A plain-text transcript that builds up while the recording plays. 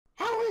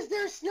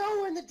there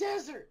snow in the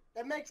desert?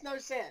 That makes no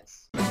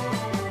sense.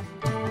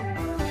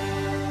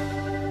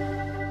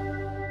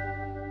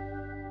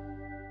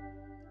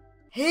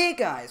 Hey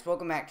guys,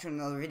 welcome back to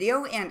another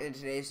video, and in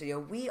today's video,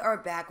 we are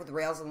back with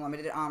Rails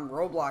Unlimited on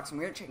Roblox, and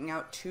we're checking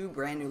out two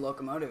brand new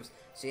locomotives.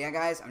 So yeah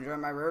guys, I'm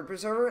joined by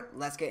Railroadpreserver.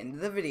 Let's get into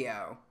the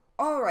video.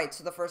 Alright,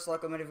 so the first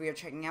locomotive we are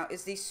checking out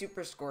is the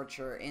Super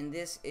Scorcher, and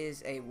this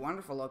is a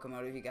wonderful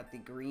locomotive. You got the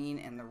green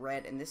and the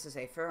red, and this is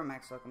a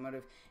Ferromax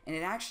locomotive, and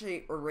it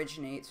actually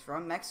originates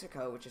from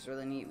Mexico, which is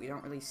really neat. We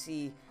don't really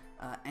see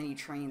any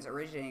trains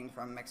originating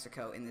from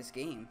Mexico in this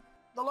game.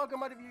 The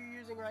locomotive you're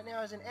using right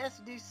now is an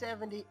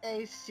SD70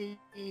 ACE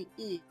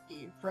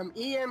from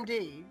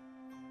EMD,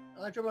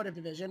 Electromotive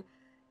Division.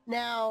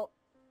 Now,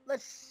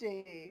 let's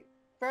see.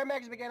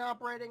 Ferromax began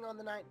operating on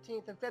the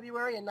 19th of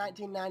February in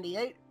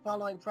 1998,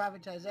 following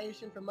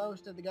privatization for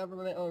most of the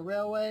government-owned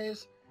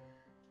railways.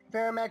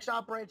 Ferromax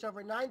operates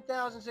over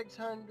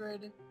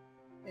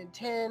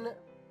 9,610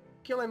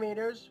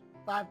 kilometers,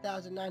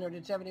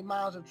 5,970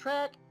 miles of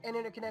track, and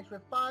interconnects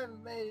with 5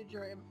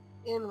 major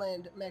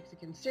inland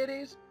Mexican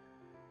cities.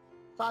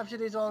 5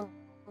 cities along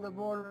the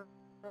border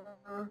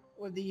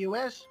with the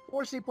U.S.,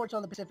 4 seaports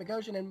on the Pacific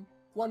Ocean, and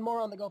 1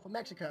 more on the Gulf of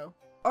Mexico.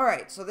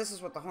 Alright, so this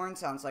is what the horn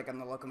sounds like on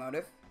the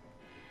locomotive.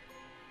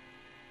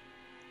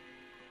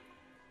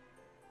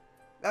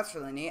 That's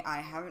really neat. I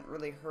haven't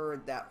really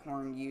heard that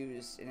horn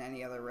used in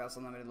any other Rails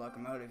Unlimited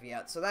locomotive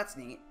yet, so that's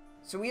neat.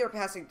 So we are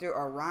passing through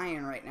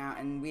Orion right now,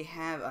 and we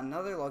have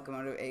another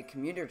locomotive, a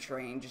commuter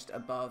train, just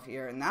above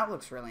here, and that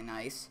looks really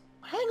nice.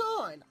 Hang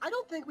on, I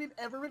don't think we've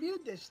ever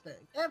reviewed this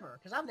thing, ever,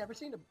 because I've never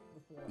seen it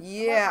before.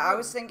 Yeah, I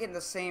was thinking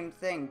the same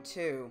thing,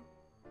 too.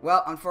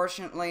 Well,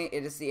 unfortunately,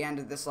 it is the end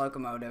of this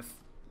locomotive.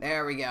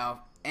 There we go.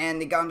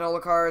 And the gondola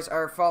cars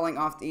are falling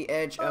off the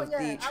edge of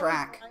the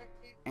track.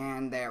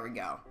 And there we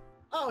go.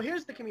 Oh,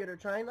 here's the commuter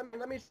train.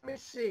 Let me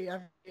see.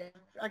 I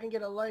can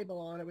get a label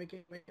on it.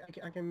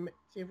 I can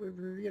see if we've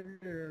reviewed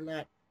it or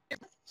not.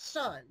 It's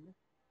Sun.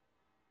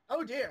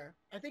 Oh dear.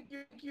 I think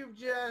you've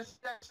just...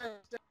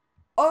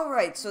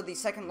 Alright, so the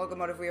second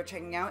locomotive we are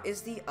checking out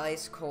is the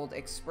Ice Cold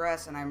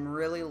Express, and I'm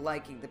really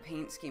liking the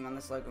paint scheme on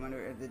this locomotive,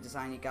 or the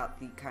design. You got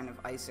the kind of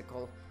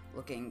icicle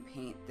looking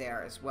paint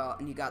there as well,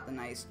 and you got the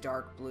nice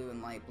dark blue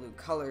and light blue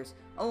colors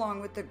along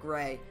with the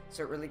gray,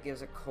 so it really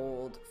gives a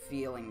cold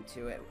feeling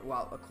to it.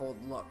 Well, a cold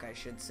look, I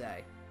should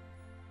say.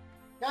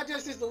 Not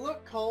just is the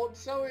look cold,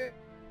 so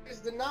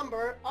is the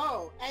number.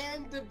 Oh,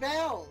 and the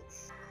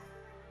bells.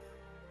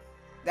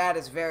 That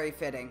is very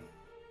fitting.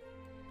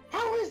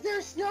 How is there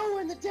snow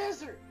in the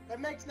desert? That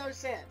makes no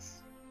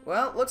sense.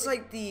 Well, looks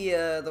like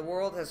the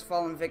world has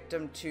fallen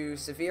victim to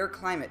severe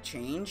climate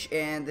change,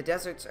 and the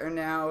deserts are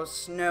now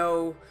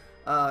snow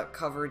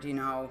covered, you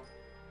know,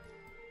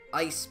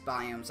 ice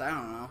biomes. I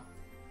don't know.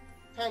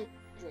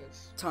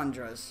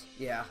 Tundras,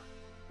 yeah.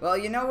 Well,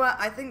 you know what?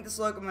 I think this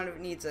locomotive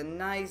needs a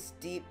nice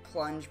deep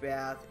plunge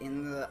bath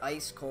in the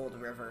ice cold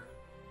river.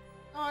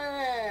 Oh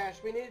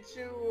yes, we need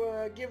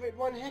to give it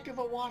one heck of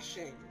a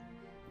washing.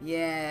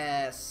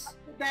 Yes.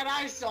 Get that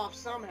ice off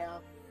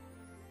somehow.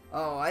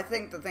 Oh, I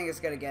think the thing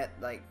is gonna get,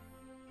 like,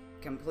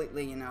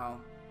 completely, you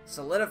know,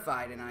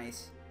 solidified in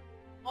ice.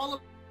 All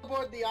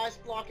aboard the Ice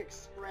Block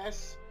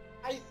Express.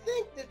 I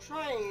think the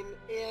train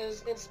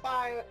is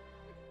inspired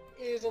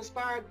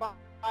by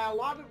a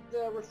lot of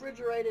the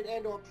refrigerated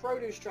and or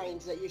produce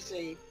trains that you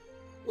see.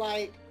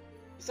 Like,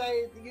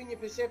 say, the Union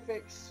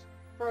Pacific's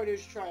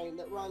produce train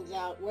that runs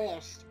out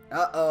west.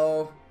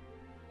 Uh-oh.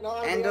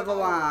 End of the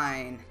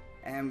line.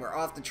 And we're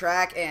off the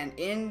track and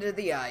into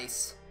the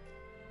ice.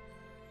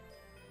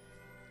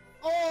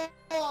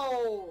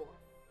 Oh!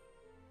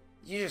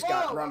 You just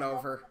got run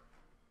over.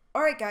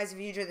 Alright guys, if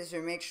you enjoyed this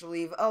video, make sure to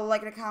leave a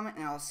like and a comment,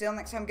 and I'll see you all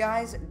next time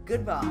guys.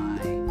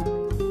 Goodbye.